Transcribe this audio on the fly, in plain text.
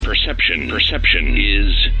Perception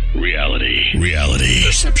is reality.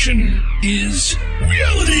 Perception is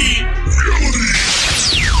reality.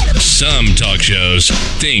 Some talk shows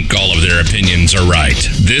think all of their opinions are right.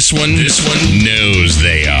 This one knows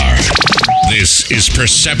they are. This is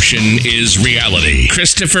Perception is Reality.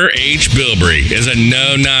 Christopher H. Bilbrey is a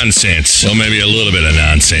no-nonsense, well, maybe a little bit of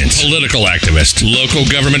nonsense, political activist, local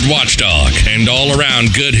government watchdog, and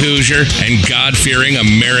all-around good Hoosier and God-fearing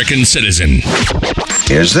American citizen.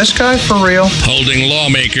 Is this guy for real? Holding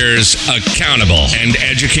lawmakers accountable and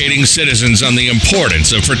educating citizens on the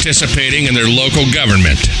importance of participating in their local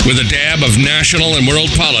government with a dab of national and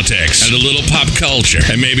world politics and a little pop culture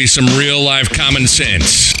and maybe some real-life common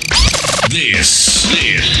sense. This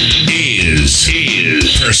is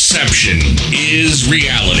Perception is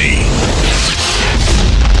Reality.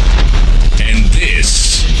 And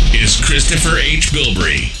this is Christopher H.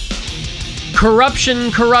 Bilbrey.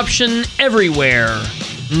 Corruption everywhere.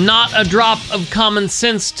 Not a drop of common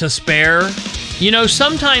sense to spare. You know,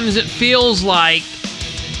 sometimes it feels like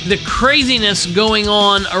the craziness going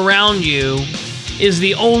on around you is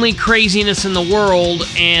the only craziness in the world,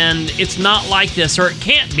 and it's not like this, or it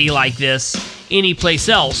can't be like this anyplace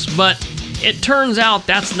else. But it turns out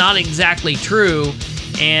that's not exactly true,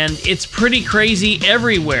 and it's pretty crazy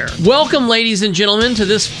everywhere. Welcome, ladies and gentlemen, to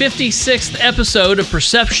this 56th episode of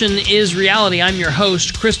Perception is Reality. I'm your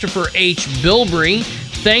host, Christopher H. Bilbrey.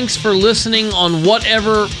 Thanks for listening on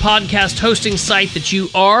whatever podcast hosting site that you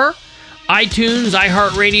are. iTunes,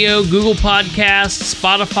 iHeartRadio, Google Podcasts,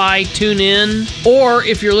 Spotify, TuneIn, or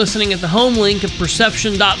if you're listening at the home link of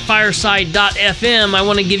perception.fireside.fm, I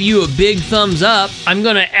want to give you a big thumbs up. I'm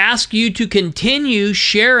going to ask you to continue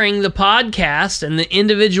sharing the podcast and the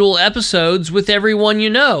individual episodes with everyone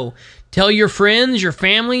you know. Tell your friends, your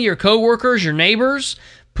family, your coworkers, your neighbors.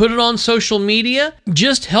 Put it on social media.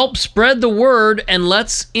 Just help spread the word, and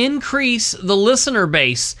let's increase the listener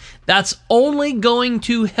base. That's only going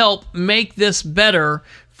to help make this better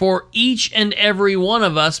for each and every one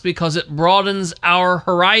of us because it broadens our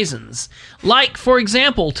horizons. Like, for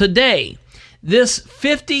example, today, this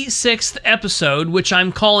 56th episode, which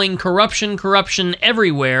I'm calling Corruption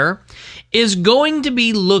Everywhere, is going to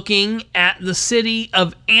be looking at the city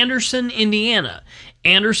of Anderson, Indiana.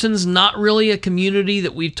 Anderson's not really a community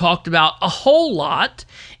that we've talked about a whole lot,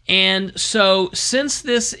 and so since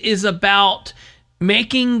this is about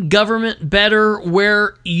making government better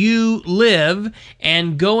where you live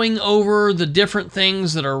and going over the different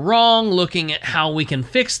things that are wrong, looking at how we can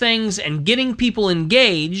fix things and getting people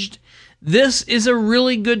engaged, this is a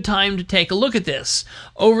really good time to take a look at this.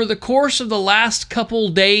 Over the course of the last couple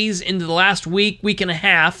days into the last week and a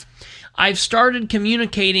half, I've started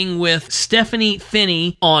communicating with Stephanie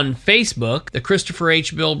Finney on Facebook, the Christopher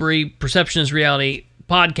H. Bilbrey Perception is Reality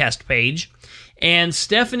podcast page. And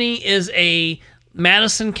Stephanie is a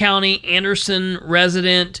Madison County, Anderson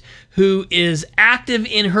resident who is active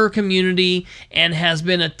in her community and has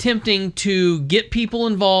been attempting to get people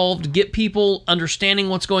involved, get people understanding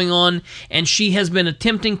what's going on, and she has been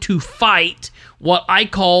attempting to fight what I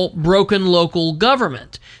call broken local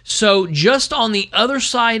government. So just on the other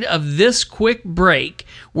side of this quick break,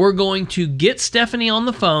 we're going to get Stephanie on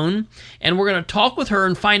the phone, and we're going to talk with her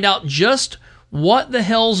and find out just what the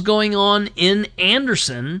hell's going on in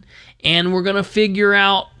Anderson, and we're going to figure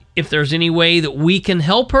out if there's any way that we can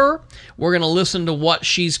help her. We're going to listen to what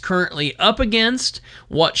she's currently up against,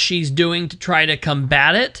 what she's doing to try to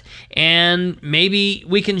combat it, and maybe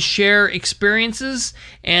we can share experiences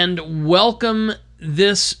and welcome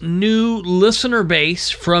this new listener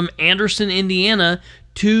base from Anderson, Indiana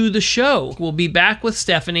to the show. We'll be back with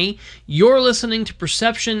Stephanie. You're listening to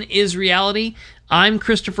Perception is Reality. I'm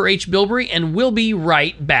Christopher H. Bilbrey, and we'll be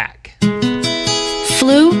right back.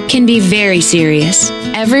 Flu can be very serious.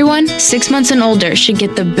 Everyone 6 months and older should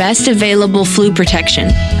get the best available flu protection,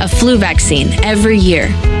 a flu vaccine, every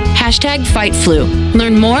year. #FightFlu.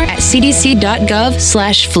 Learn more at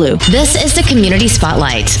cdc.gov/flu. This is the Community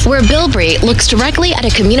Spotlight, where Bilbrey looks directly at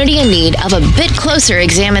a community in need of a bit closer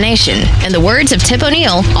examination. In the words of Tip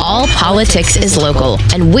O'Neill, all politics is local,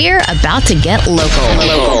 and we're about to get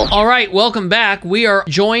local. All right, welcome back. We are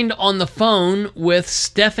joined on the phone with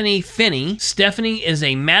Stephanie Finney. Stephanie is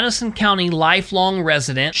a Madison County lifelong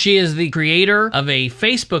resident. She is the creator of a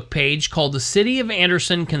Facebook page called the City of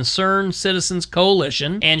Anderson Concerned Citizens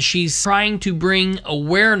Coalition, and she's trying to bring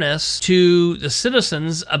awareness to the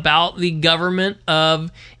citizens about the government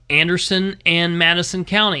of Anderson and Madison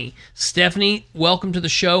County. Stephanie, welcome to the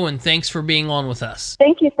show, and thanks for being on with us.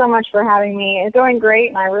 Thank you so much for having me. It's going great,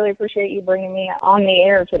 and I really appreciate you bringing me on the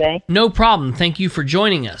air today. No problem. Thank you for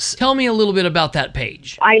joining us. Tell me a little bit about that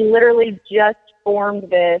page. I literally just formed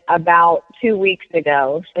this about 2 weeks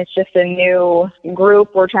ago. It's just a new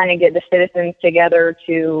group. We're trying to get the citizens together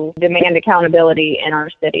to demand accountability in our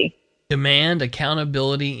city. Demand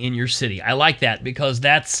accountability in your city. I like that because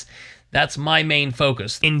that's my main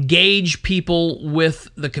focus. Engage people with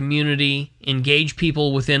the community, engage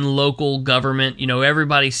people within local government. You know,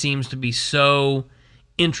 everybody seems to be so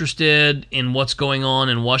interested in what's going on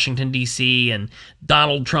in Washington, D.C., and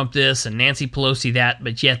Donald Trump this and Nancy Pelosi that,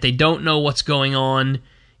 but yet they don't know what's going on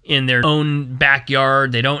in their own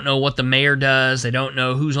backyard. They don't know what the mayor does. They don't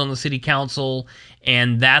know who's on the city council,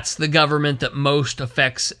 and that's the government that most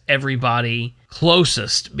affects everybody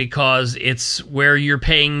closest because it's where you're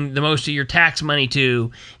paying the most of your tax money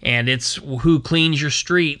to, and it's who cleans your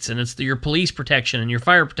streets, and it's your police protection and your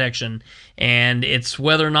fire protection, and it's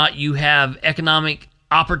whether or not you have economic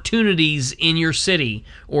opportunities in your city,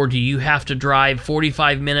 or do you have to drive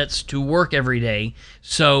 45 minutes to work every day?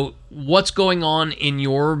 So what's going on in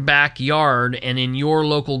your backyard and in your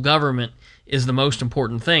local government is the most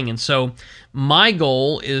important thing. And so my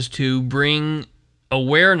goal is to bring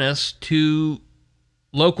awareness to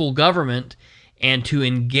local government and to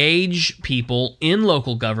engage people in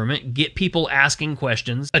local government, get people asking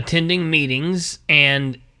questions, attending meetings,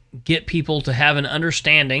 and get people to have an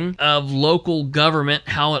understanding of local government,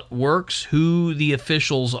 how it works, who the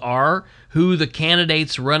officials are, who the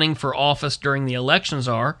candidates running for office during the elections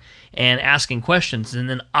are, and asking questions. And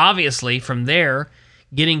then obviously from there,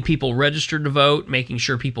 getting people registered to vote, making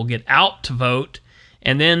sure people get out to vote,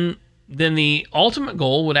 and then the ultimate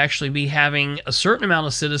goal would actually be having a certain amount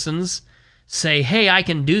of citizens say, hey, I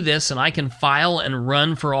can do this, and I can file and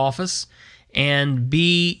run for office and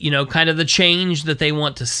be, kind of the change that they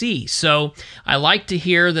want to see. So I like to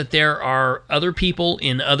hear that there are other people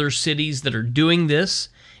in other cities that are doing this.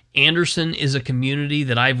 Anderson is a community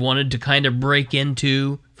that I've wanted to kind of break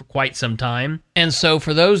into for quite some time. And so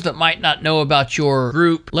for those that might not know about your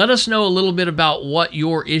group, let us know a little bit about what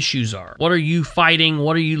your issues are. What are you fighting?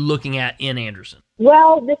 What are you looking at in Anderson?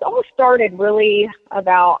 Well, this all started really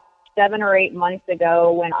about 7 or 8 months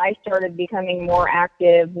ago when I started becoming more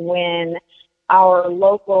active when our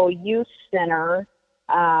local youth center,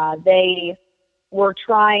 they were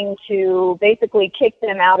trying to basically kick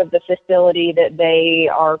them out of the facility that they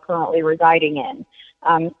are currently residing in.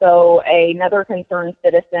 So another concerned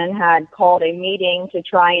citizen had called a meeting to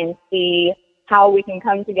try and see how we can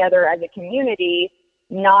come together as a community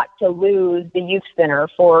not to lose the youth center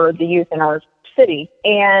for the youth in our city.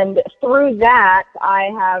 And through that, I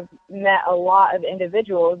have met a lot of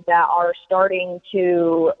individuals that are starting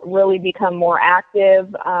to really become more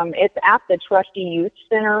active. It's at the Trustee Youth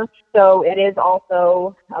Center, so it is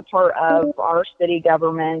also a part of our city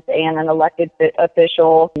government, and an elected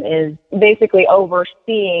official is basically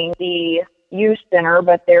overseeing the youth center,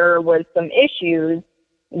 but there was some issues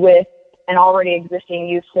with an already existing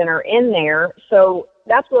youth center in there. So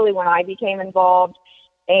that's really when I became involved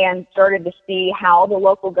and started to see how the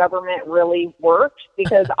local government really works,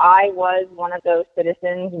 because I was one of those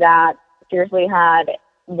citizens that seriously had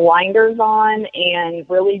blinders on and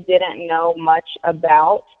really didn't know much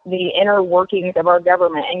about the inner workings of our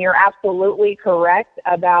government. And you're absolutely correct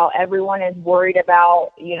about everyone is worried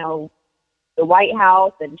about, the White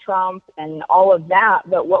House and Trump and all of that.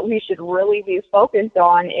 But what we should really be focused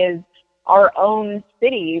on is our own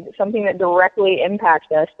city, something that directly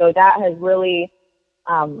impacts us. So that has really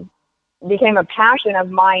became a passion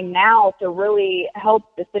of mine now to really help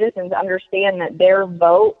the citizens understand that their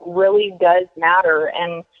vote really does matter.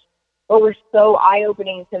 And what was so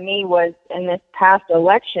eye-opening to me was in this past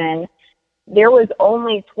election, there was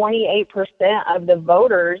only 28% of the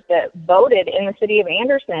voters that voted in the city of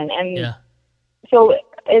Anderson. And so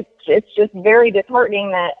it's just very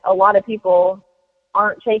disheartening that a lot of people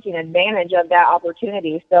aren't taking advantage of that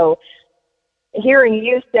opportunity. So hearing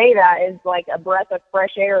you say that is like a breath of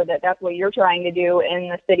fresh air, that's what you're trying to do in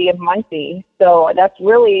the city of Muncie. So that's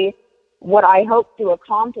really what I hope to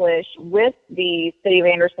accomplish with the City of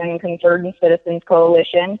Anderson Concerned Citizens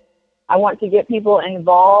Coalition. I want to get people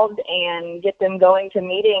involved and get them going to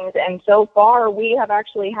meetings. And so far, we have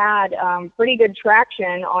actually had pretty good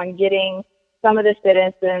traction on getting some of the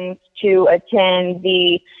citizens to attend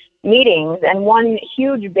the meetings. And one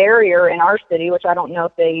huge barrier in our city, which I don't know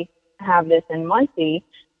if they have this in Muncie,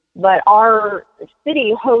 but our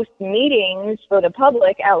city hosts meetings for the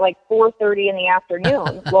public at like 4:30 in the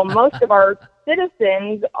afternoon. Well, most of our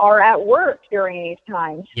citizens are at work during these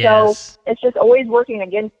times. Yes. So it's just always working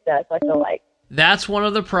against us, I feel like. That's one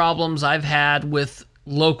of the problems I've had with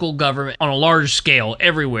local government on a large scale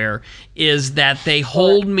everywhere, is that they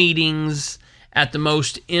hold meetings at the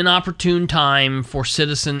most inopportune time for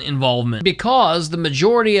citizen involvement, because the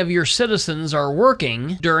majority of your citizens are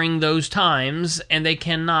working during those times and they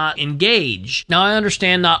cannot engage. Now, I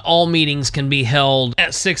understand not all meetings can be held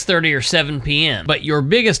at 6:30 or 7 p.m., but your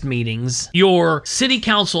biggest meetings, your city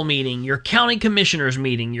council meeting, your county commissioners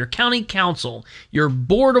meeting, your county council, your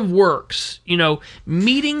board of works,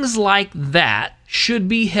 meetings like that should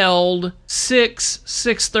be held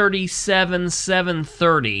 6:30,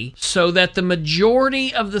 7:30, so that the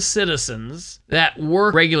majority of the citizens that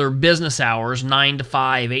work regular business hours, 9 to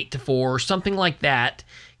 5, 8 to 4, something like that,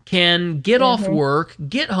 can get off work,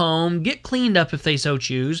 get home, get cleaned up if they so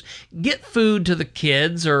choose, get food to the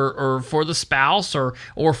kids or for the spouse or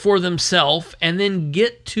for themselves, and then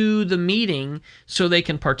get to the meeting so they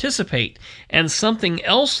can participate. And something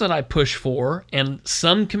else that I push for, and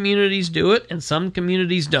some communities do it and some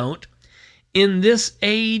communities don't, in this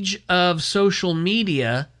age of social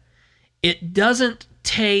media, it doesn't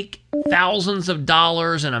take thousands of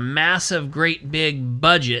dollars and a massive, great big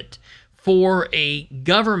budget for a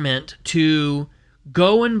government to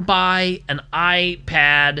go and buy an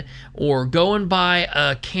iPad or go and buy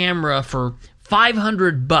a camera for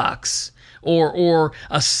 $500 or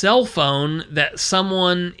a cell phone that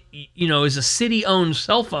someone, is a city-owned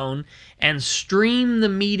cell phone, and stream the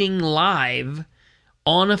meeting live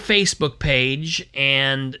on a Facebook page,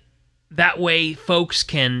 and that way folks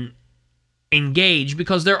can engage,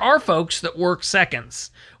 because there are folks that work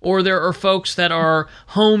seconds, or there are folks that are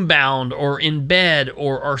homebound or in bed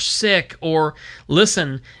or are sick, or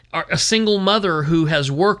a single mother who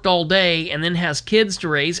has worked all day and then has kids to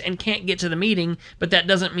raise and can't get to the meeting, but that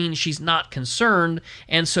doesn't mean she's not concerned,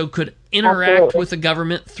 and so could interact with the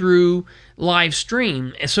government through live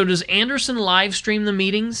stream. So does Anderson live stream the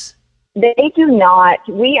meetings? They do not.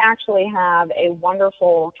 We actually have a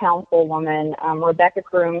wonderful councilwoman, Rebecca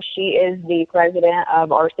Kroom. She is the president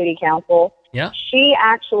of our city council. Yeah. She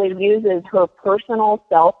actually uses her personal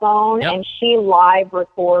cell phone, and she live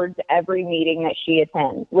records every meeting that she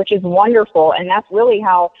attends, which is wonderful. And that's really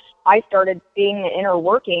how I started seeing the inner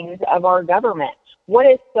workings of our government. What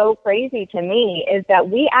is so crazy to me is that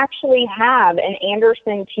we actually have an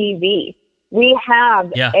Anderson TV. We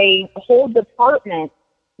have a whole department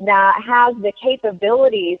that has the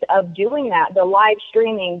capabilities of doing that, the live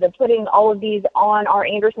streaming, the putting all of these on our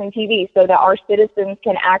Anderson TV so that our citizens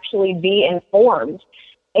can actually be informed.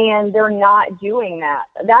 And they're not doing that.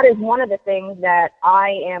 That is one of the things that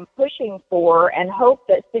I am pushing for, and hope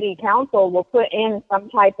that City Council will put in some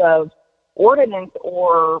type of ordinance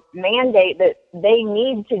or mandate that they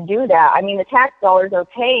need to do that. I mean, the tax dollars are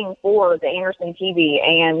paying for the Anderson TV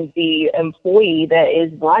and the employee that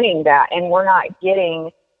is running that, and we're not getting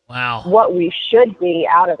what we should be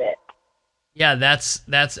out of it. Yeah, that's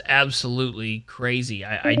absolutely crazy.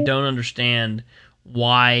 I don't understand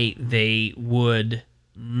why they would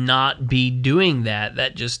not be doing that.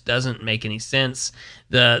 That just doesn't make any sense.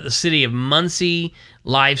 The city of Muncie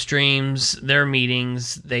live streams their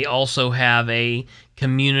meetings. They also have a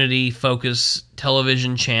community-focused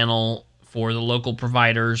television channel for the local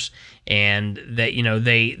providers, and that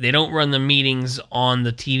they don't run the meetings on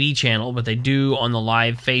the TV channel, but they do on the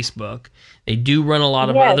live Facebook. They do run a lot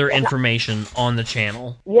of other information on the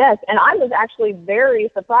channel. Yes, and I was actually very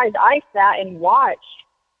surprised. I sat and watched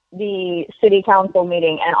the city council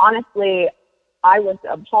meeting, and honestly, I was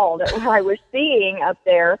appalled at what I was seeing up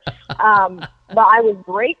there. But I was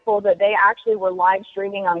grateful that they actually were live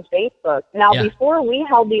streaming on Facebook. Now, before we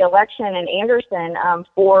held the election in Anderson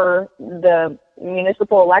for the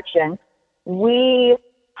municipal election, we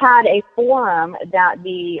had a forum that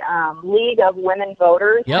the League of Women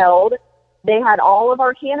Voters held. They had all of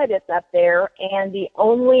our candidates up there, and the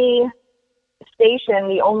only station,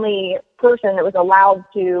 the only person that was allowed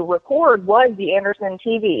to record was the Anderson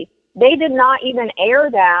TV. They did not even air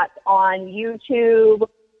that on YouTube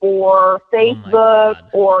or Facebook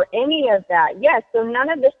or any of that. Yes, so none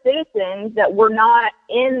of the citizens that were not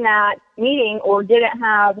in that meeting or didn't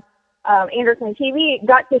have Anderson TV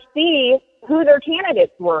got to see who their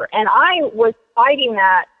candidates were. And I was fighting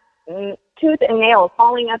that tooth and nail,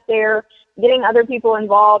 calling up there, getting other people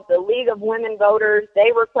involved. The League of Women Voters,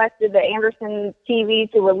 they requested the Anderson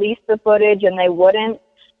TV to release the footage, and they wouldn't.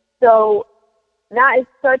 So that is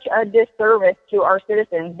such a disservice to our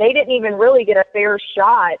citizens. They didn't even really get a fair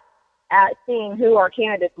shot at seeing who our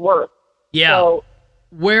candidates were. Yeah. So,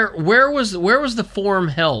 where was the forum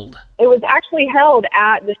held? It was actually held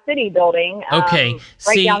at the city building. Okay.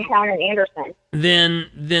 Right downtown in Anderson.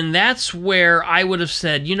 Then that's where I would have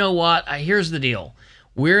said, you know what? Here's the deal.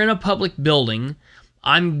 We're in a public building.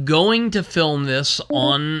 I'm going to film this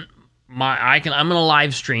on I'm going to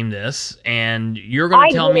live stream this, and you're going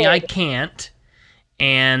to tell me I can't,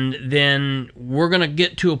 and then we're going to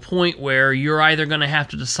get to a point where you're either going to have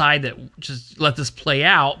to decide that just let this play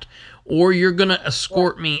out, or you're going to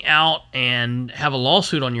escort me out and have a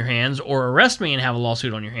lawsuit on your hands, or arrest me and have a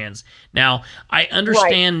lawsuit on your hands. Now, I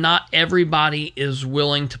understand not everybody is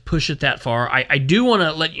willing to push it that far. I do want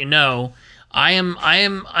to let you know I'm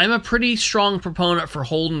a pretty strong proponent for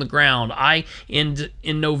holding the ground. In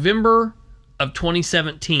November of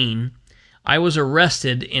 2017, I was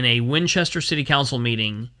arrested in a Winchester City Council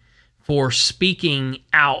meeting for speaking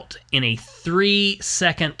out in a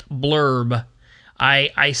 3-second blurb.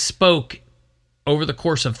 I spoke over the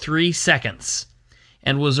course of 3 seconds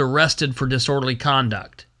and was arrested for disorderly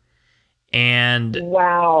conduct. And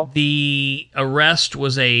the arrest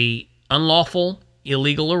was a unlawful,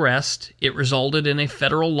 illegal arrest. It resulted in a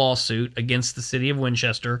federal lawsuit against the city of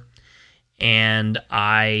Winchester, and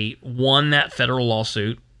I won that federal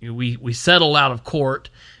lawsuit. We settled out of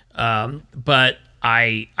court, but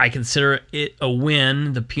I consider it a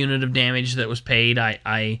win. The punitive damage that was paid,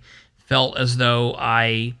 I felt as though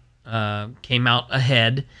I came out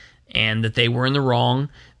ahead and that they were in the wrong.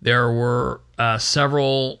 There were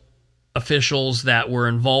several officials that were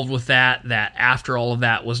involved with that after all of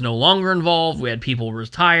that was no longer involved. We had people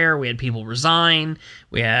retire, we had people resign,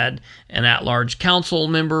 we had an at-large council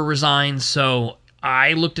member resign, so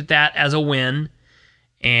I looked at that as a win,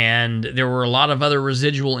 and there were a lot of other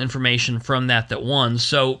residual information from that won.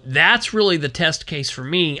 So that's really the test case for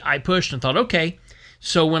me. I pushed and thought, okay,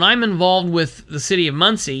 so when I'm involved with the city of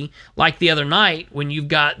Muncie, like the other night, when you've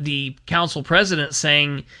got the council president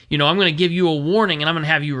saying, I'm going to give you a warning and I'm going to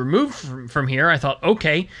have you removed from here, I thought,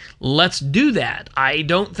 okay, let's do that. I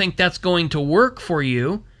don't think that's going to work for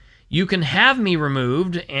you. You can have me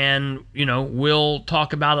removed, and, we'll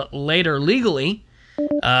talk about it later legally.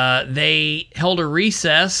 They held a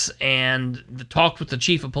recess and talked with the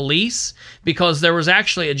chief of police, because there was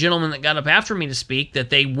actually a gentleman that got up after me to speak that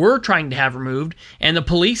they were trying to have removed, and the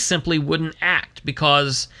police simply wouldn't act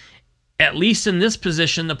because, at least in this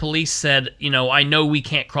position, the police said, I know we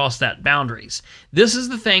can't cross that boundaries. This is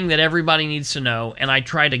the thing that everybody needs to know, and I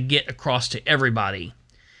try to get across to everybody.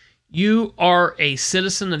 You are a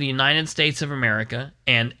citizen of the United States of America,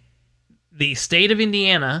 and the state of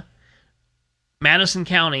Indiana, Madison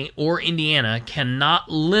County, or Indiana cannot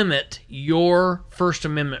limit your First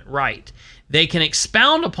Amendment right. They can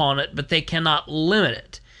expound upon it, but they cannot limit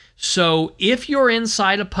it. So if you're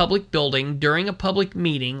inside a public building during a public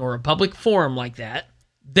meeting or a public forum like that,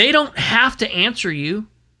 they don't have to answer you.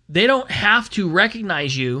 They don't have to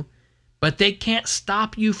recognize you, but they can't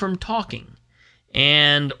stop you from talking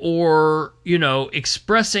or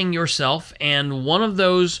expressing yourself. And one of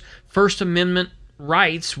those First Amendment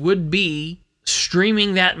rights would be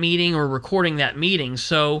streaming that meeting or recording that meeting.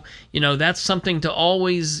 So, that's something to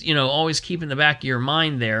always keep in the back of your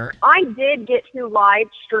mind there. I did get to live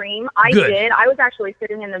stream. Did. I was actually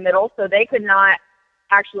sitting in the middle, so they could not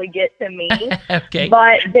actually get to me. Okay.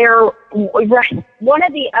 But one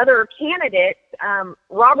of the other candidates,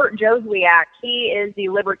 Robert Joswiak, he is the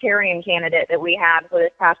libertarian candidate that we had for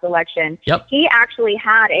this past election. Yep. He actually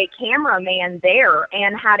had a cameraman there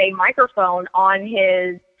and had a microphone on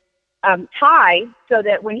his tie, so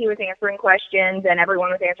that when he was answering questions and everyone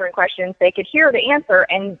was answering questions, they could hear the answer.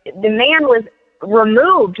 And the man was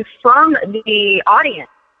removed from the audience.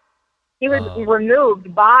 He was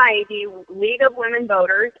removed by the League of Women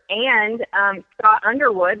Voters and Scott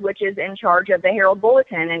Underwood, which is in charge of the Herald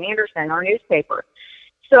Bulletin in Anderson, our newspaper.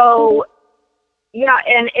 So, yeah,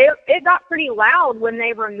 and it got pretty loud when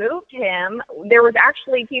they removed him. There was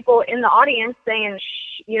actually people in the audience saying,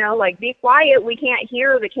 be quiet. We can't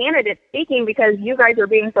hear the candidate speaking because you guys are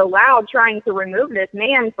being so loud trying to remove this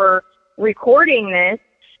man for recording this.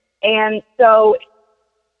 And so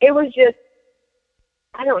it was just,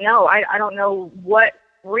 I don't know. I don't know what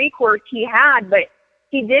recourse he had, but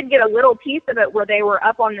he did get a little piece of it where they were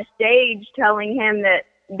up on the stage telling him that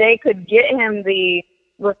they could get him the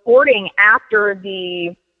recording after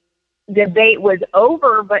the debate was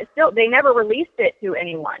over, but still they never released it to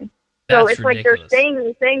anyone. So it's ridiculous. Like they're saying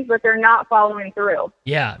these things, but they're not following through.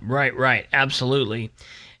 Yeah, right. Absolutely.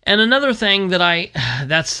 And another thing that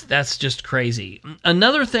that's just crazy.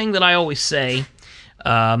 Another thing that I always say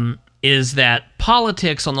is that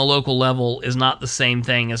politics on the local level is not the same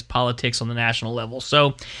thing as politics on the national level.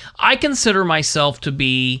 So I consider myself to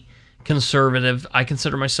be conservative. I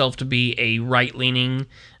consider myself to be a right-leaning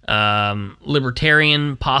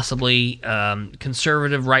libertarian, possibly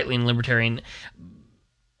conservative, right-leaning libertarian.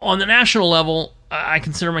 On the national level, I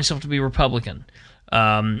consider myself to be Republican.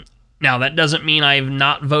 Now, that doesn't mean I've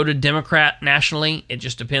not voted Democrat nationally. It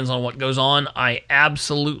just depends on what goes on. I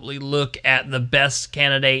absolutely look at the best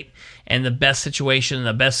candidate and the best situation and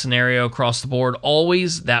the best scenario across the board.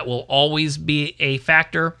 Always. That will always be a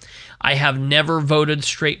factor. I have never voted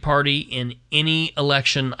straight party in any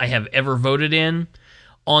election I have ever voted in.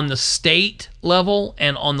 On the state level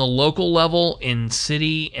and on the local level in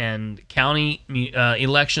city and county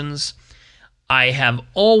elections, I have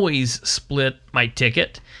always split my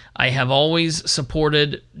ticket. I have always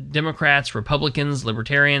supported Democrats, Republicans,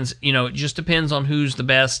 Libertarians. It just depends on who's the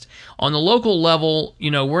best. On the local level,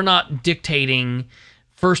 we're not dictating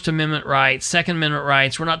First Amendment rights, Second Amendment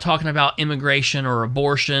rights. We're not talking about immigration or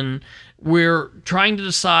abortion. We're trying to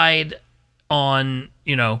decide on,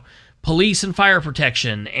 police and fire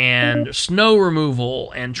protection and snow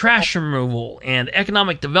removal and trash removal and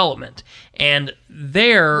economic development. And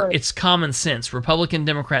there, it's common sense. Republican,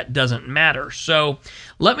 Democrat doesn't matter. So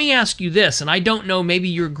let me ask you this, and I don't know, maybe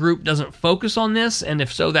your group doesn't focus on this, and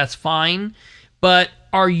if so, that's fine. But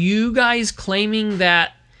are you guys claiming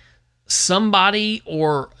that somebody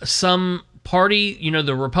or some party,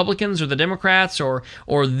 the Republicans or the Democrats or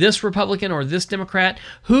this Republican or this Democrat,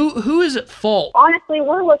 who is at fault? Honestly,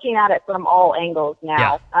 we're looking at it from all angles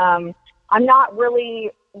now. Yeah. I'm not really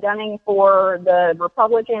gunning for the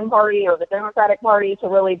Republican Party or the Democratic Party to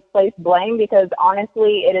really place blame, because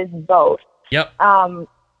honestly, it is both. Yep.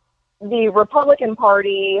 The Republican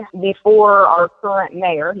Party, before our current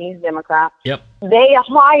mayor, he's Democrat. Yep. They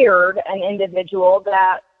hired an individual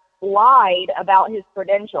that lied about his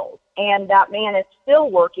credentials, and that man is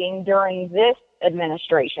still working during this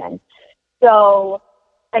administration. So,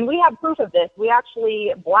 and we have proof of this. We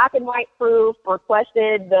actually, black and white proof,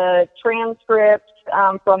 requested the transcripts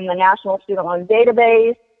from the National Student Loan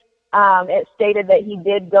Database. It stated that he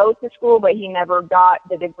did go to school, but he never got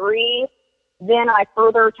the degree. Then I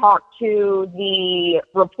further talked to the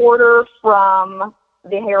reporter from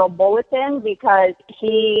the Herald Bulletin, because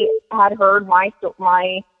he had heard my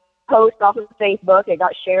post off of Facebook. It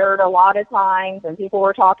got shared a lot of times, and people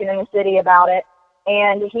were talking in the city about it.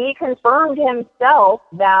 And he confirmed himself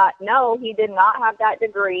that no, he did not have that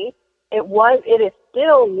degree. It is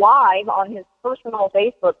still live on his personal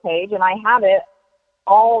Facebook page, and I have it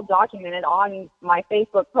all documented on my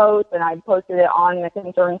Facebook post, and I posted it on the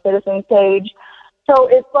Concerned Citizens page. So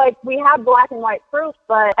it's like we have black and white proof,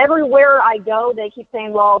 but everywhere I go, they keep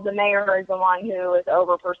saying, well, the mayor is the one who is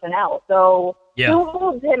over personnel. So who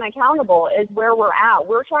holds him accountable is where we're at.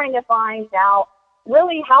 We're trying to find out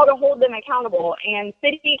really how to hold them accountable. And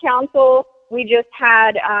city council, we just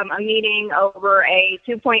had a meeting over a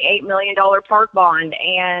 $2.8 million park bond,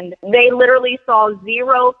 and they literally saw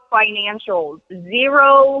zero financials,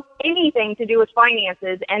 zero anything to do with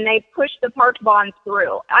finances, and they pushed the park bond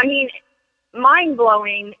through. I mean,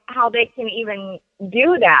 mind-blowing how they can even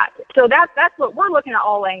do that. So that's what we're looking at,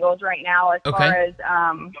 all angles right now, as far as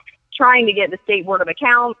trying to get the State Board of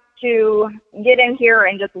Accounts to get in here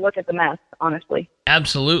and just look at the mess, honestly.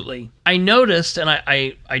 Absolutely. I noticed, and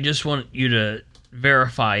I just want you to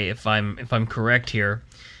verify if I'm correct here,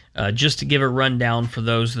 just to give a rundown for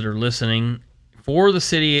those that are listening. For the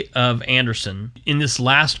city of Anderson, in this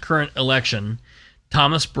last current election,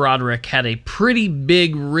 Thomas Broderick had a pretty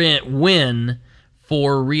big win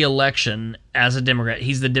for re-election as a Democrat.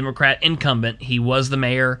 He's the Democrat incumbent. He was the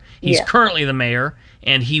mayor. He's currently the mayor,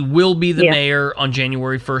 and he will be the mayor on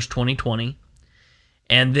January 1st, 2020.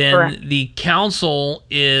 And then the council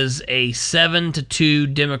is a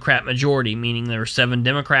 7-2 Democrat majority, meaning there are 7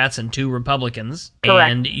 Democrats and 2 Republicans.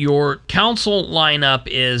 Correct. And your council lineup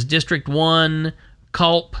is District 1,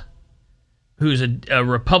 Culp, who's a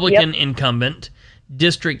Republican incumbent.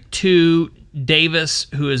 District 2, Davis,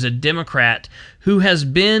 who is a Democrat, who has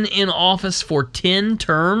been in office for 10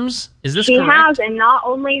 terms. Is this correct? She has, and not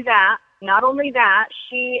only that,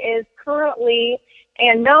 she is currently,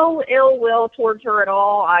 and no ill will towards her at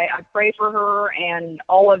all. I pray for her and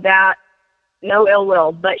all of that. No ill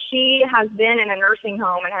will. But she has been in a nursing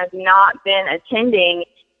home and has not been attending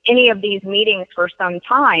any of these meetings for some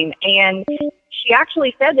time. And she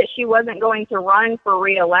actually said that she wasn't going to run for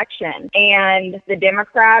re-election. And the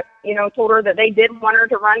Democrats, told her that they did want her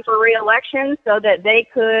to run for re-election so that they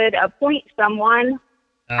could appoint someone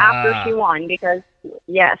after she won, because,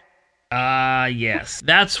 yes. Yes.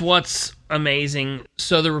 That's what's amazing.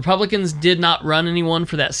 So the Republicans did not run anyone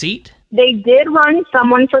for that seat? They did run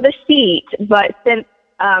someone for the seat, but since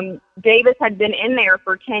Davis had been in there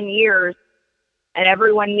for 10 years, and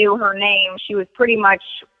everyone knew her name, she was pretty much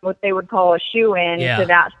what they would call a shoo-in to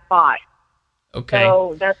that spot. Okay.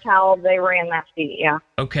 So that's how they ran that seat, yeah.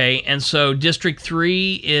 Okay, and so District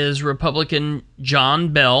 3 is Republican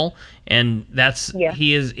John Bell, and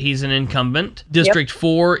he's an incumbent. District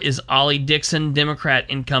 4 is Ollie Dixon, Democrat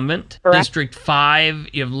incumbent. Correct. District 5,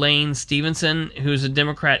 you have Lane Stevenson, who's a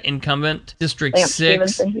Democrat incumbent. District Lance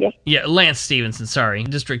 6, Stevenson, yeah. Lance Stevenson, sorry.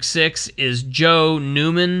 District 6 is Joe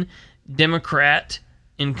Newman, Democrat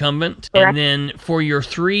incumbent. Correct. And then for your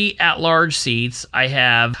 3 at-large seats, I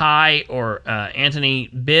have Anthony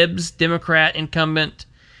Bibbs, Democrat incumbent,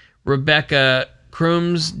 Rebecca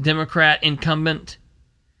Crooms, Democrat incumbent,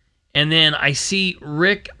 and then I see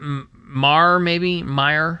Rick Meyer, Rick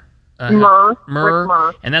Meyer,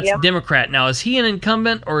 and that's Democrat. Now, is he an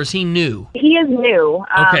incumbent or is he new? He is new.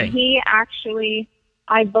 Okay. He actually,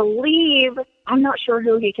 I believe, I'm not sure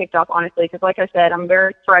who he kicked off, honestly, because like I said, I'm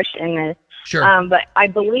very fresh in this. Sure. But I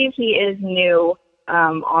believe he is new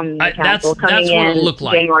on the council, that's coming what in it looked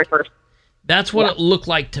like. January 1st. That's what it looked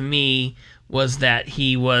like to me, was that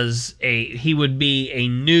he would be a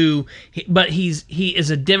new, but he is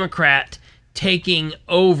a Democrat taking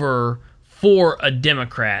over for a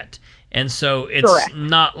Democrat. And so it's Correct.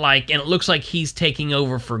 not like, and it looks like he's taking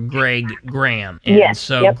over for Greg Graham. And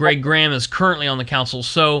so Greg Graham is currently on the council.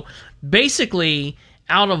 So basically,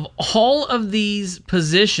 out of all of these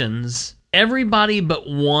positions, everybody but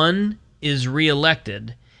one is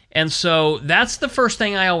reelected. And so that's the first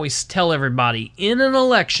thing I always tell everybody. In an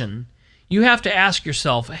election, you have to ask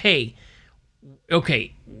yourself, hey,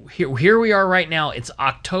 okay, here we are right now. It's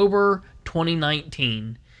October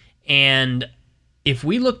 2019. And if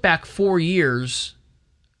we look back 4 years,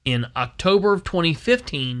 in October of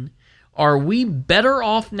 2015, are we better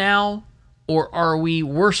off now or are we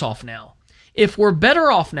worse off now? If we're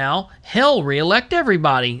better off now, hell, reelect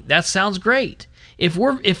everybody. That sounds great. If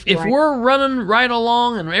we're running right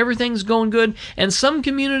along and everything's going good, and some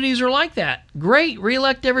communities are like that, great,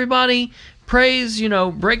 reelect everybody. Praise,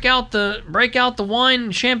 break out the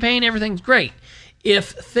wine, champagne, everything's great.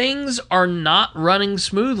 If things are not running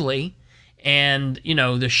smoothly, and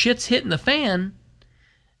the shit's hitting the fan,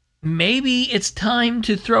 maybe it's time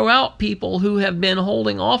to throw out people who have been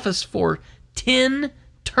holding office for 10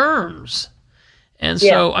 terms. And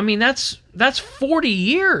so, I mean, that's 40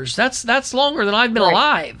 years. That's longer than I've been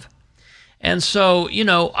alive. And so,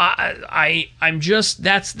 I'm just,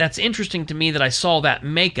 that's interesting to me that I saw that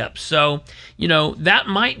makeup. So, that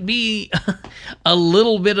might be a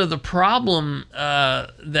little bit of the problem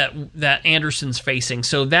that Anderson's facing.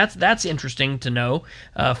 So that's interesting to know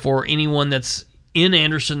for anyone that's in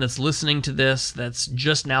Anderson that's listening to this, that's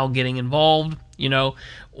just now getting involved,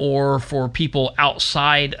 or for people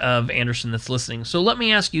outside of Anderson that's listening. So let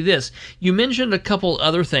me ask you this. You mentioned a couple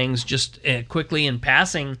other things just quickly in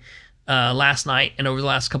passing last night and over the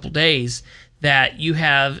last couple days, that you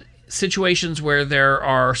have situations where there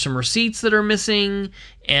are some receipts that are missing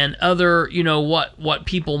and other, what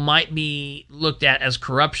people might be looked at as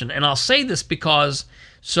corruption. And I'll say this because,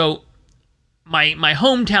 so my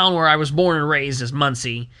hometown where I was born and raised is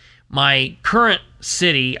Muncie. My current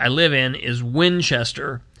city I live in is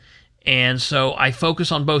Winchester. And so I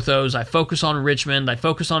focus on both those. I focus on Richmond. I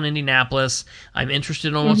focus on Indianapolis. I'm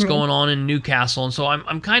interested in what's going on in Newcastle. And so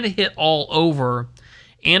I'm kind of hit all over.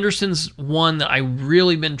 Anderson's one that I've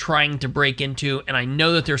really been trying to break into, and I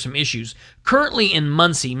know that there's some issues. Currently in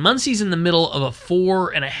Muncie, Muncie's in the middle of a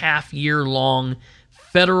 4.5-year long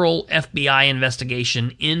federal FBI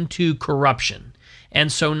investigation into corruption.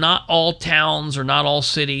 And so not all towns or not all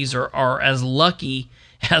cities are as lucky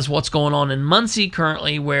as what's going on in Muncie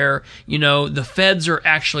currently, where, the feds are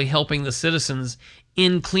actually helping the citizens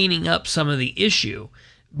in cleaning up some of the issue.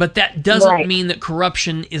 But that doesn't mean that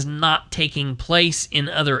corruption is not taking place in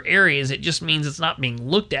other areas. It just means it's not being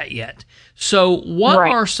looked at yet. So what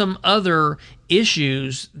are some other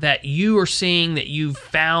issues that you are seeing that you've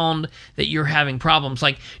found that you're having problems?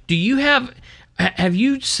 Like, have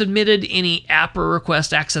you submitted any APRA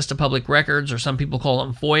request, access to public records, or some people call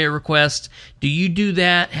them FOIA requests? Do you do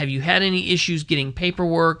that? Have you had any issues getting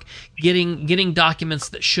paperwork, getting documents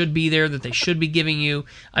that should be there, that they should be giving you?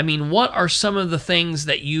 I mean, what are some of the things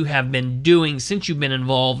that you have been doing since you've been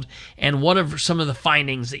involved, and what are some of the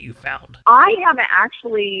findings that you found? I haven't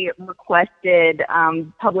actually requested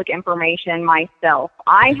public information myself.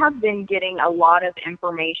 I have been getting a lot of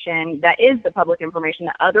information that is the public information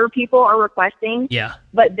that other people are requesting. Yeah.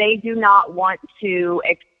 But they do not want to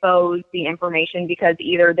expose the information because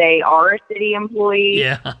either they are a city employee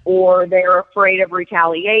or they're afraid of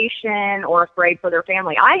retaliation or afraid for their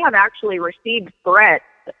family. I have actually received threats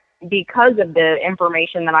because of the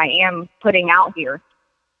information that I am putting out here.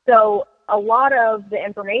 So a lot of the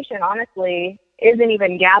information, honestly, isn't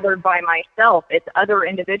even gathered by myself. It's other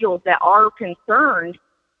individuals that are concerned,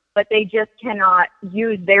 but they just cannot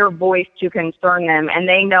use their voice to concern them. And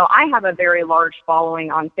they know I have a very large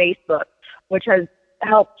following on Facebook, which has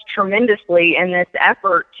helped tremendously in this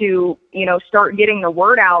effort to, start getting the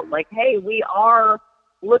word out, like, hey, we are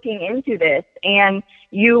looking into this. And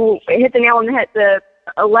you hit the nail on the head, the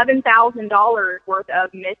 $11,000 worth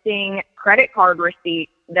of missing credit card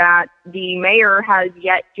receipts that the mayor has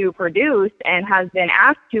yet to produce and has been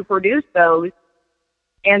asked to produce those,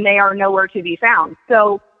 and they are nowhere to be found.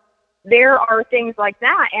 So there are things like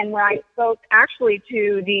that. And when I spoke actually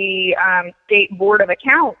to the State Board of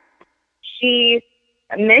Accounts, she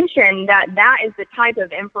mentioned that that is the type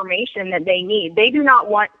of information that they need. They do not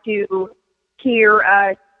want to hear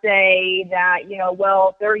us say that,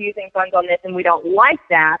 well, they're using funds on this and we don't like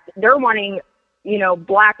that. They're wanting,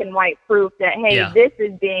 black and white proof that, hey, this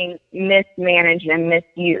is being mismanaged and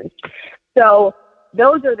misused. So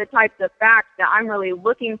those are the types of facts that I'm really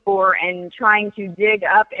looking for and trying to dig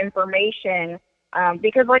up information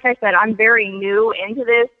because, like I said, I'm very new into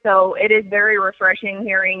this, so it is very refreshing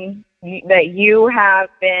hearing that you have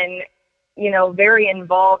been, very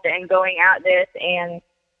involved in going at this. And,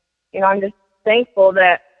 I'm just thankful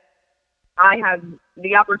that I have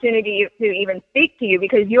the opportunity to even speak to you,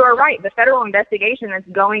 because you are right. The federal investigation that's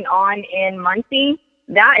going on in Muncie,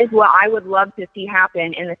 that is what I would love to see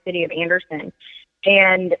happen in the city of Anderson.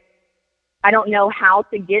 And I don't know how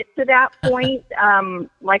to get to that point.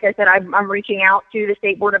 Like I said, I'm reaching out to the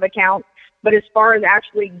State Board of Accounts, but as far as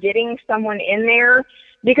actually getting someone in there,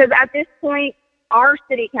 because at this point, our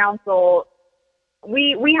city council,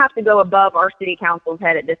 we have to go above our city council's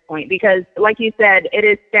head at this point, because like you said, it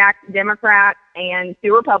is stacked Democrats and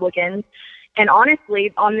 2 Republicans. And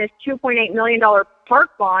honestly, on this $2.8 million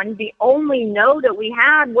park bond, the only no that we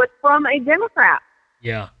had was from a Democrat.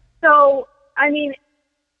 Yeah. So, I mean,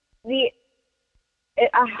 it's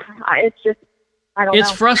just, I don't know.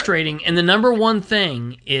 It's frustrating, and the number one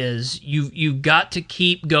thing is you've got to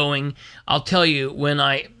keep going. I'll tell you, when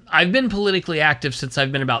I've been politically active since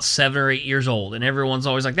I've been about 7 or 8 years old, and everyone's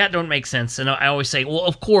always like, that don't make sense. And I always say, well,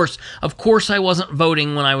 of course I wasn't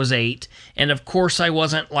voting when I was 8, and of course I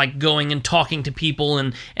wasn't like going and talking to people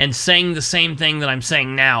and saying the same thing that I'm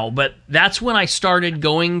saying now. But that's when I started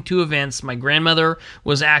going to events. My grandmother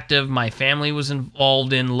was active. My family was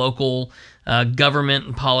involved in local government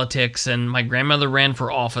and politics, and my grandmother ran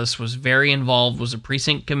for office, was very involved, was a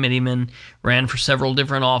precinct committeeman, ran for several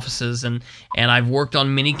different offices, and I've worked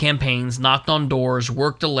on many campaigns, knocked on doors,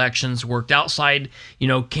 worked elections, worked outside,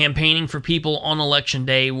 campaigning for people on election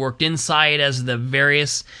day, worked inside as the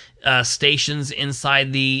various stations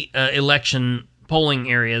inside the election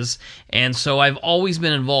polling areas, and so I've always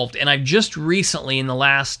been involved. And I've just recently, in the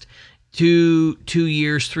last 3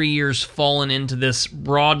 years, fallen into this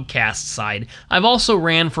broadcast side. I've also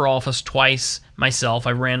ran for office twice myself.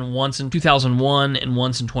 I ran once in 2001 and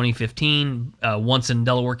once in 2015, once in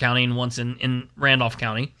Delaware County and once in Randolph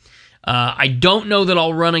County. I don't know that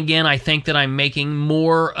I'll run again. I think that I'm making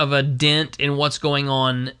more of a dent in what's going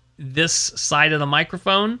on this side of the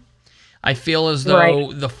microphone. I feel as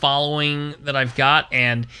though the following that I've got,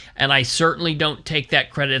 and I certainly don't take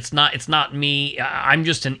that credit. It's not me. I'm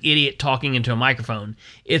just an idiot talking into a microphone.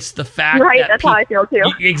 It's the fact that that's how I feel too.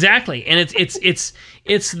 Exactly, and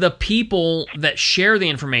it's the people that share the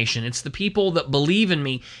information. It's the people that believe in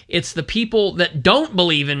me. It's the people that don't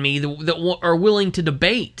believe in me that are willing to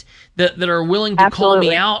debate. That are willing to call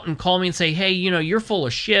me out and call me and say, hey, you're full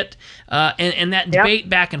of shit, and that debate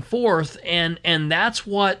back and forth, and that's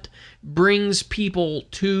what brings people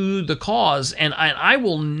to the cause. And I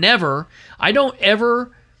will never, I don't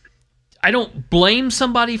blame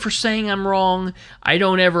somebody for saying I'm wrong. I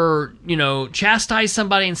don't ever, chastise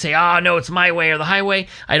somebody and say, no, it's my way or the highway.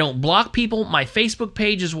 I don't block people. My Facebook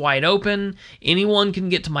page is wide open. Anyone can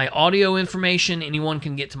get to my audio information. Anyone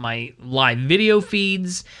can get to my live video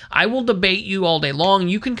feeds. I will debate you all day long.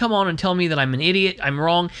 You can come on and tell me that I'm an idiot, I'm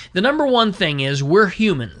wrong. The number one thing is we're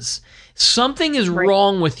humans. Something is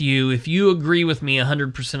wrong with you if you agree with me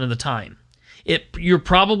 100% of the time. You're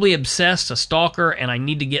probably obsessed, a stalker, and I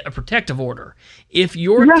need to get a protective order. If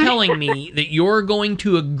you're telling me that you're going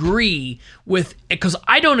to agree with, because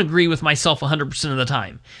I don't agree with myself 100% of the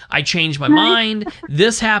time. I change my mind,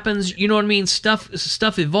 this happens, you know what I mean?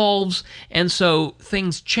 Stuff evolves, and so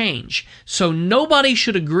things change. So nobody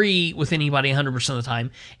should agree with anybody 100% of the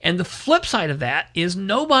time. And the flip side of that is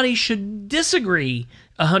nobody should disagree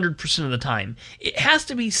 100% of the time. It has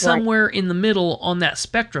to be somewhere in the middle on that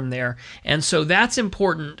spectrum there. And so that's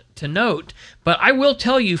important to note. But I will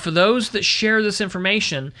tell you, for those that share this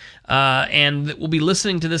information and that will be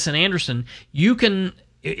listening to this in Anderson, you can,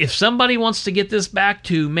 if somebody wants to get this back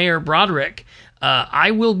to Mayor Broderick,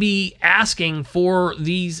 I will be asking for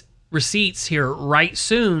these receipts here right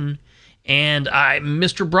soon. And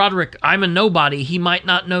Mr. Broderick, I'm a nobody. He might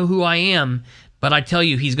not know who I am, but I tell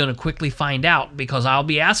you, he's going to quickly find out because I'll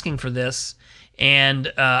be asking for this.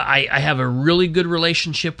 And I have a really good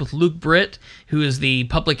relationship with Luke Britt, who is the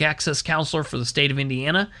public access counselor for the state of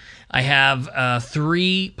Indiana. I have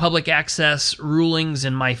 3 public access rulings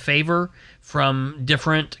in my favor from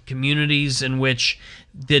different communities in which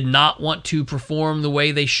did not want to perform the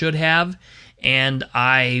way they should have. And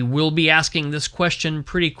I will be asking this question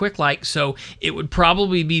pretty quick, so it would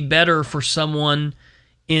probably be better for someone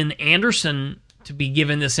in Anderson to be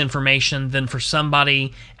given this information than for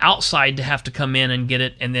somebody outside to have to come in and get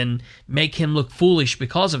it and then make him look foolish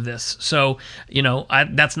because of this. So,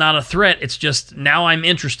 that's not a threat. It's just now I'm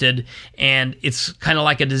interested, and it's kind of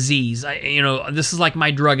like a disease. This is like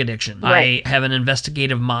my drug addiction. Right. I have an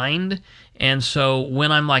investigative mind, and so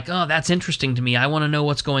when I'm like, oh, that's interesting to me, I want to know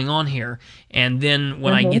what's going on here. And then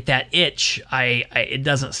when I get that itch, it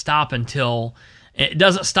doesn't stop until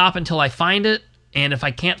I find it. And if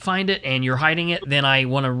I can't find it and you're hiding it, then I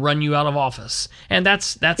want to run you out of office. And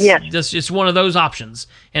that's just one of those options.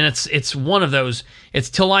 And it's one of those. It's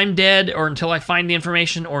till I'm dead, or until I find the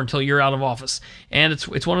information, or until you're out of office. And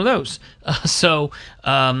it's one of those. So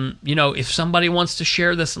if somebody wants to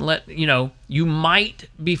share this and let you might,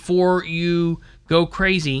 before you go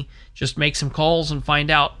crazy, just make some calls and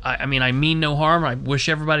find out. I mean no harm. I wish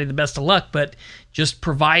everybody the best of luck, but just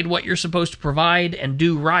provide what you're supposed to provide and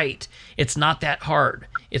do right. It's not that hard.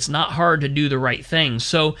 It's not hard to do the right thing.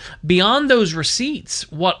 So beyond those receipts,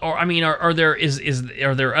 are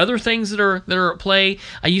there other things that are at play?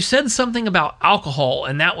 You said something about alcohol,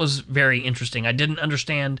 and that was very interesting. I didn't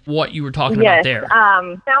understand what you were talking about there.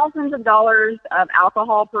 Thousands of dollars of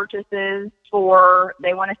alcohol purchases for,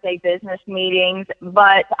 they want to say, business meetings.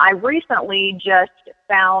 But I recently just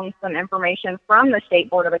found some information from the State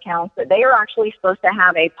Board of Accounts that they are actually supposed to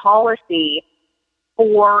have a policy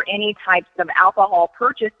for any types of alcohol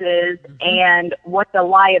purchases and what the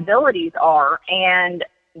liabilities are. And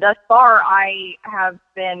thus far, I have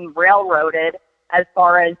been railroaded as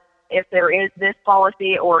far as if there is this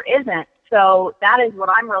policy or isn't. So that is what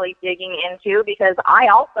I'm really digging into, because I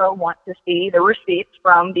also want to see the receipts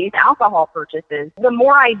from these alcohol purchases. The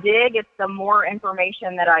more I dig, it's the more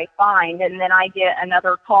information that I find. And then I get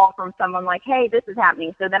another call from someone like, hey, this is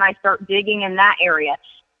happening. So then I start digging in that area.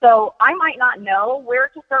 So I might not know where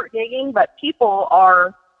to start digging, but people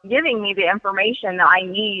are giving me the information that I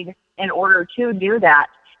need in order to do that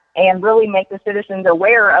and really make the citizens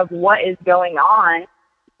aware of what is going on,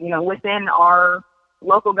 within our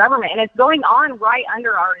local government. And it's going on right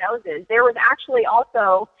under our noses. There was actually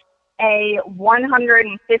also a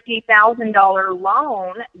 $150,000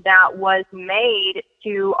 loan that was made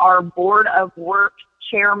to our Board of Work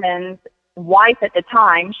chairman's wife at the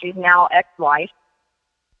time. She's now ex-wife.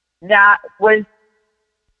 That was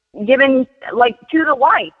given to the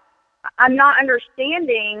wife. I'm not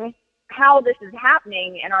understanding how this is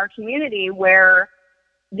happening in our community, where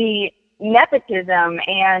the nepotism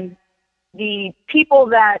and the people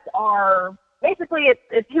that are basically,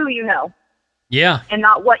 it's who you know. Yeah. And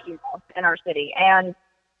not what you know in our city. And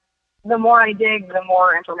the more I dig, the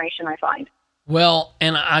more information I find. Well,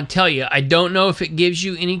 and I tell you, I don't know if it gives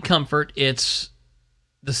you any comfort. It's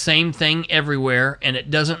the same thing everywhere, and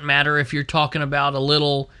it doesn't matter if you're talking about a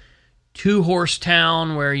little 2-horse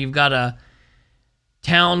town where you've got a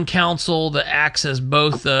town council that acts as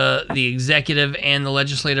both the executive and the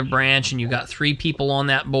legislative branch, and you've got 3 people on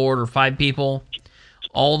that board or 5 people,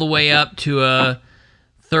 all the way up to a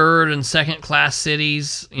 3rd and 2nd class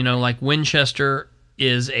cities. Like Winchester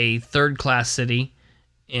is a 3rd class city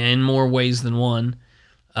in more ways than one,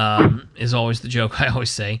 is always the joke I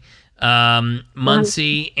always say.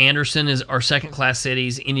 Muncie, Anderson are 2nd class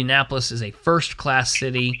cities. Indianapolis is a 1st class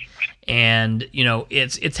city. And,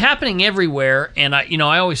 it's happening everywhere. And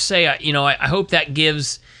I always say, I hope that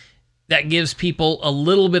gives people a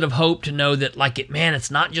little bit of hope to know that,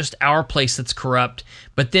 it's not just our place that's corrupt.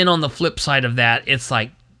 But then on the flip side of that, it's like,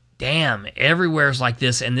 damn, everywhere's like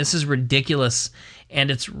this, and this is ridiculous, and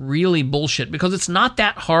it's really bullshit, because it's not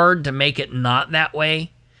that hard to make it not that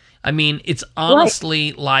way. I mean, it's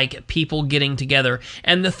honestly like people getting together.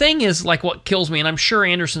 And the thing is, like, what kills me, and I'm sure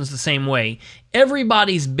Anderson's the same way,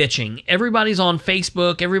 everybody's bitching. Everybody's on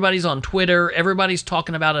Facebook. Everybody's on Twitter. Everybody's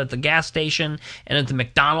talking about it at the gas station and at the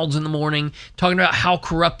McDonald's in the morning, talking about how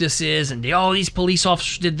corrupt this is, and these police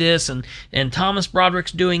officers did this, and Thomas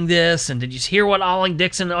Broderick's doing this, and did you hear what Ollie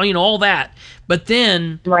Dixon, all that. But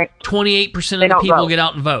then 28% of the people get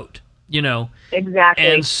out and vote. Exactly.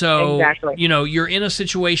 And so, you're in a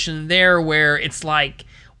situation there where it's like,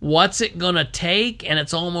 what's it going to take? And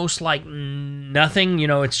it's almost like nothing,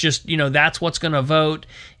 it's just, that's what's going to vote.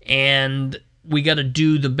 And we got to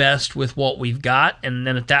do the best with what we've got. And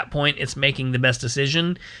then at that point, it's making the best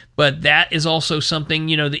decision. But that is also something,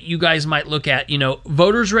 that you guys might look at.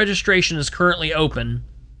 Voters registration is currently open,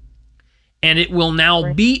 and it will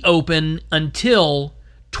now be open until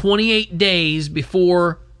 28 days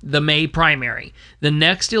before the May primary. The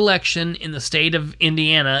next election in the state of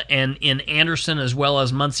Indiana and in Anderson as well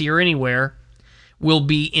as Muncie or anywhere will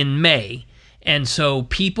be in May. And so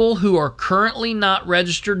people who are currently not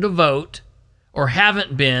registered to vote or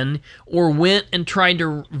haven't been or went and tried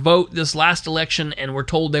to vote this last election and were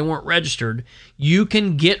told they weren't registered, you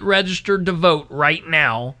can get registered to vote right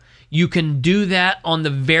now. You can do that on the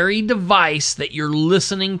very device that you're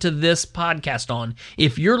listening to this podcast on.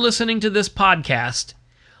 If you're listening to this podcast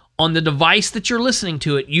on the device that you're listening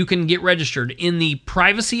to it, you can get registered in the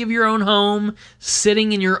privacy of your own home,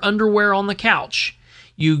 sitting in your underwear on the couch.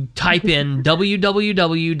 You type in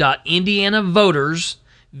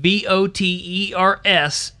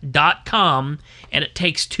www.indianavoters.com, and it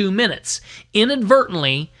takes 2 minutes.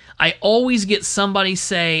 Inadvertently, I always get somebody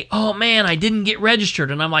say, "Oh man, I didn't get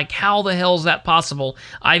registered." And I'm like, how the hell is that possible?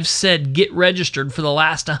 I've said get registered for the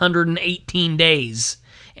last 118 days.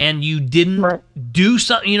 And you didn't do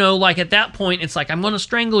something, like at that point, it's like, I'm going to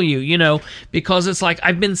strangle you, because it's like,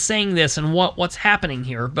 I've been saying this and what's happening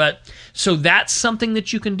here. But so that's something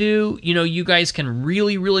that you can do. You guys can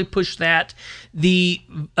really, really push that. The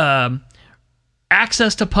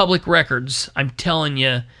access to public records, I'm telling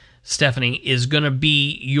you, Stephanie, is going to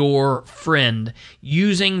be your friend.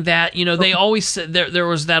 Using that, they always said, there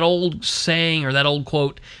was that old saying or that old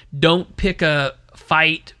quote, don't pick a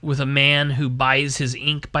fight with a man who buys his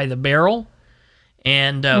ink by the barrel.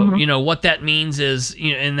 And what that means is,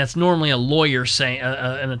 and that's normally a lawyer saying,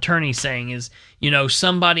 an attorney saying is,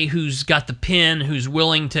 somebody who's got the pen, who's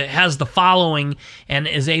willing to, has the following and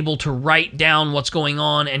is able to write down what's going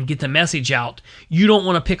on and get the message out. You don't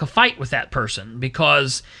want to pick a fight with that person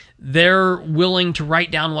because they're willing to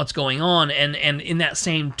write down what's going on. And in that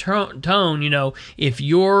same tone, if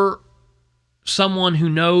you're someone who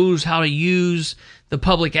knows how to use the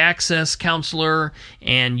public access counselor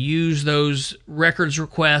and use those records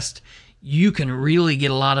requests, you can really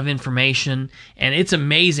get a lot of information. And it's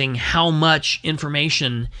amazing how much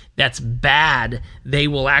information that's bad they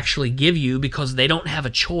will actually give you because they don't have a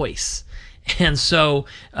choice. And so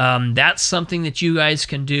that's something that you guys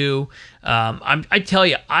can do. I tell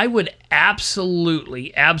you, I would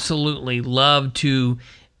absolutely love to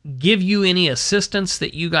give you any assistance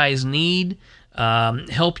that you guys need,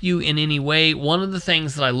 help you in any way. One of the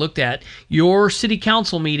things that I looked at, your city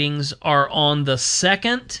council meetings are on the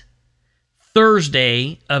second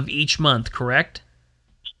Thursday of each month, correct?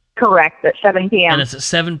 Correct, at 7 p.m. And it's at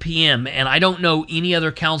 7 p.m. And I don't know any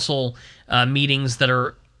other council meetings that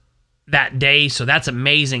are that day, so that's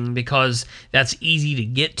amazing because that's easy to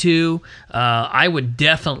get to. I would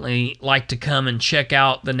definitely like to come and check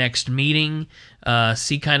out the next meeting,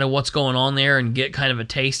 see kind of what's going on there and get kind of a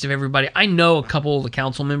taste of everybody. I know a couple of the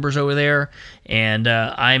council members over there, and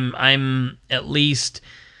I'm at least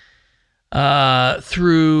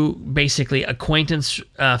through basically acquaintance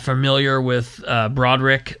familiar with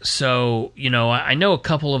Broderick. So, I know a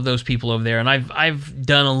couple of those people over there, and I've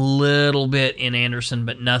done a little bit in Anderson,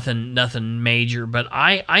 but nothing major. But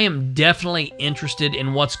I am definitely interested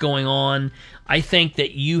in what's going on. I think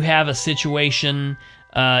that you have a situation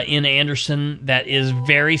in Anderson that is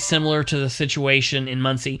very similar to the situation in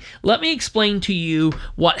Muncie. Let me explain to you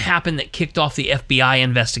what happened that kicked off the FBI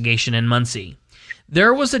investigation in Muncie.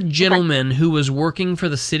 There was a gentleman who was working for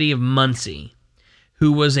the city of Muncie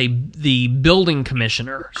who was the building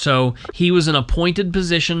commissioner. So he was an appointed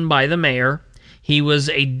position by the mayor. He was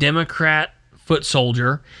a Democrat foot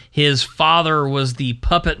soldier. His father was the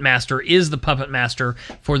puppet master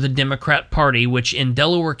for the Democrat Party, which in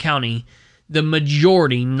Delaware County, the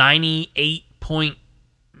majority,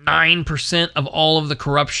 98.9% of all of the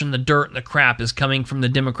corruption, the dirt, and the crap is coming from the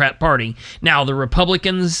Democrat Party. Now, the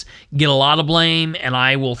Republicans get a lot of blame, and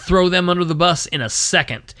I will throw them under the bus in a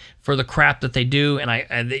second for the crap that they do,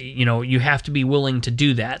 and you have to be willing to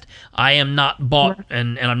do that. I am not bought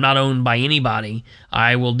and I'm not owned by anybody.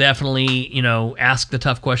 I will definitely, ask the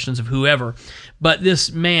tough questions of whoever. But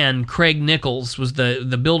this man, Craig Nichols, was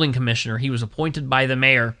the building commissioner. He was appointed by the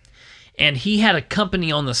mayor, and he had a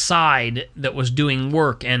company on the side that was doing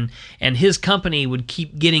work, and his company would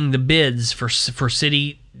keep getting the bids for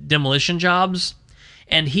city demolition jobs,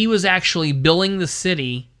 and he was actually billing the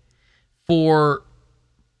city for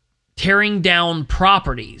tearing down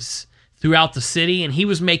properties throughout the city, and he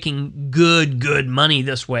was making good money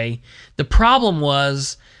this way. The problem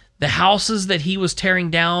was the houses that he was tearing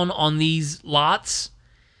down on these lots,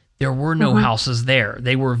 there were no houses there.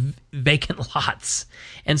 They were vacant lots.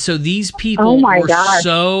 And so these people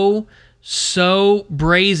were so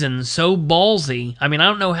brazen, so ballsy. I mean, I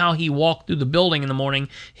don't know how he walked through the building in the morning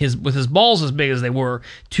with his balls as big as they were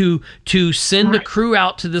to send a crew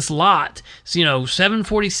out to this lot,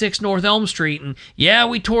 746 North Elm Street, and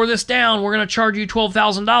we tore this down. We're going to charge you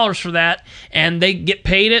 $12,000 for that, and they get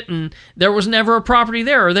paid it. And there was never a property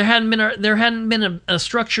there, or there hadn't been a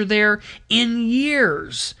structure there in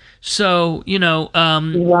years. So,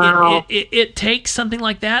 it takes something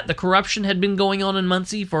like that. The corruption had been going on in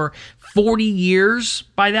Muncie for 40 years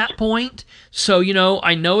by that point. So,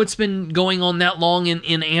 I know it's been going on that long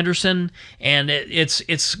in Anderson, and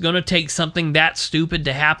it's going to take something that stupid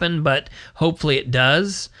to happen, but hopefully it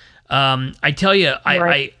does. I tell you,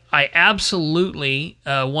 I absolutely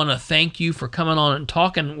want to thank you for coming on and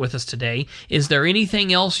talking with us today. Is there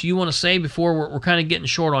anything else you want to say before we're kind of getting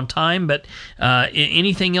short on time, but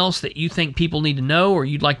anything else that you think people need to know or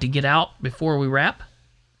you'd like to get out before we wrap?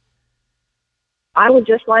 I would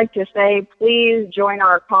just like to say, please join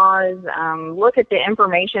our cause. Look at the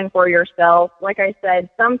information for yourself. Like I said,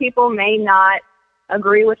 some people may not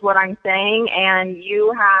agree with what I'm saying, and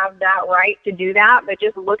you have that right to do that, but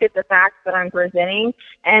just look at the facts that I'm presenting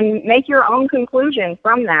and make your own conclusion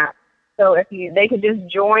from that. So if they could just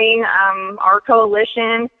join our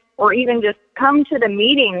coalition, or even just come to the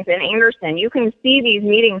meetings in Anderson. You can see these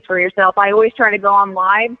meetings for yourself. I always try to go on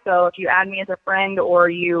live, so if you add me as a friend or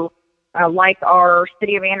you like our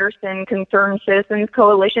City of Anderson Concerned Citizens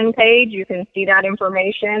Coalition page, you can see that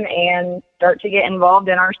information and start to get involved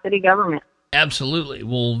in our city government. Absolutely.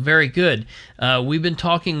 Well, very good. We've been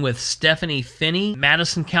talking with Stephanie Finney,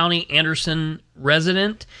 Madison County Anderson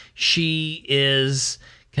resident. She is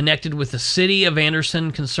connected with the City of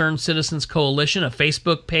Anderson Concerned Citizens Coalition, a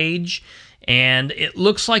Facebook page. And it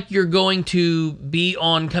looks like you're going to be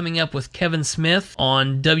coming up with Kevin Smith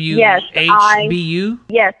on WHBU.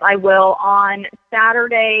 Yes, I will. On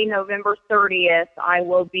Saturday, November 30th, I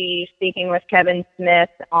will be speaking with Kevin Smith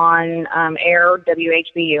on air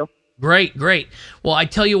WHBU. Great. Well, I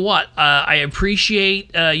tell you what, I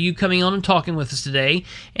appreciate you coming on and talking with us today,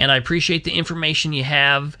 and I appreciate the information you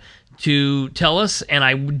have to tell us, and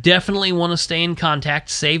I definitely want to stay in contact.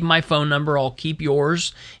 Save my phone number. I'll keep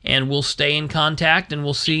yours, and we'll stay in contact, and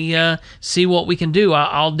we'll see what we can do.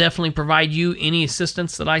 I'll definitely provide you any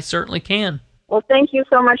assistance that I certainly can. Well, thank you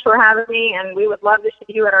so much for having me, and we would love to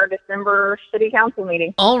see you at our December City Council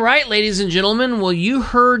meeting. All right, ladies and gentlemen. Well, you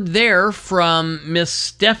heard there from Miss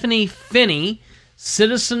Stephanie Finney,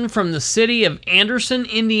 citizen from the city of Anderson,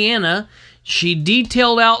 Indiana. She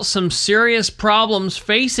detailed out some serious problems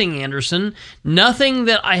facing Anderson. Nothing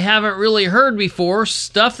that I haven't really heard before.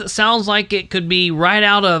 Stuff that sounds like it could be right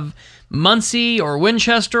out of Muncie or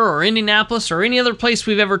Winchester or Indianapolis or any other place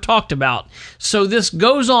we've ever talked about. So this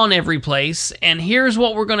goes on every place, and here's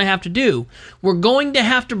what we're going to have to do. We're going to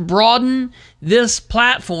have to broaden this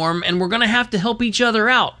platform, and we're going to have to help each other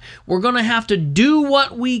out. We're going to have to do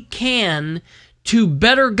what we can to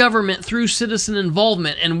better government through citizen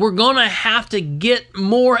involvement, and we're going to have to get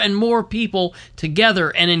more and more people together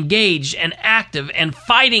and engaged and active and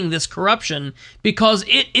fighting this corruption, because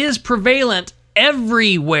it is prevalent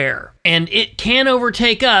everywhere, and it can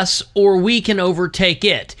overtake us, or we can overtake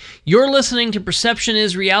it. You're listening to Perception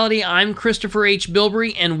is Reality. I'm Christopher H.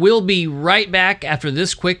 Bilbrey, and we'll be right back after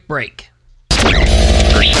this quick break.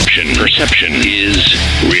 Perception is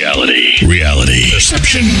reality.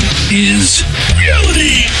 Perception is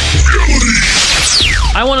reality.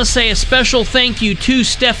 I want to say a special thank you to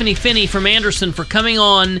Stephanie Finney from Anderson for coming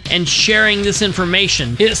on and sharing this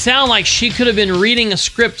information. It sounded like she could have been reading a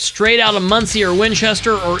script straight out of Muncie or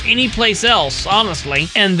Winchester or any place else, honestly.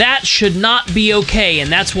 And that should not be okay.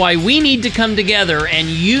 And that's why we need to come together, and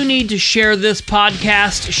you need to share this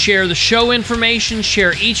podcast, share the show information,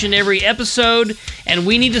 share each and every episode. And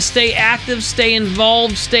we need to stay active, stay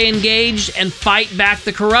involved, stay engaged, and fight back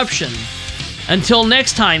the corruption. Until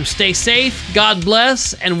next time, stay safe, God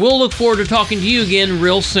bless, and we'll look forward to talking to you again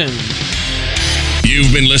real soon.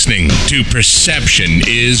 You've been listening to Perception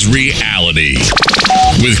is Reality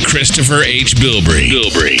with Christopher H. Bilbrey.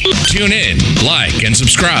 Tune in, like, and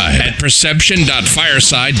subscribe at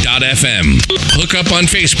perception.fireside.fm. Hook up on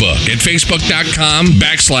Facebook at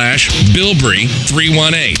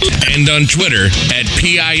facebook.com/Bilbrey318 and on Twitter at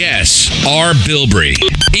PISRBilbrey.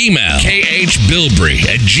 Email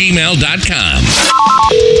khbilbrey@gmail.com.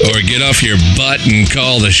 Or get off your butt and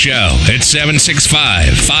call the show at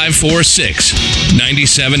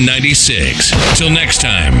 765-546-9796. Till next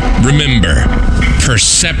time, remember,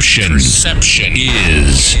 perception is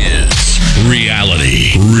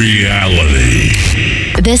reality.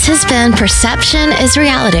 This has been Perception is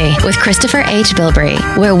Reality with Christopher H. Bilbrey,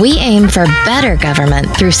 where we aim for better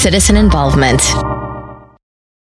government through citizen involvement.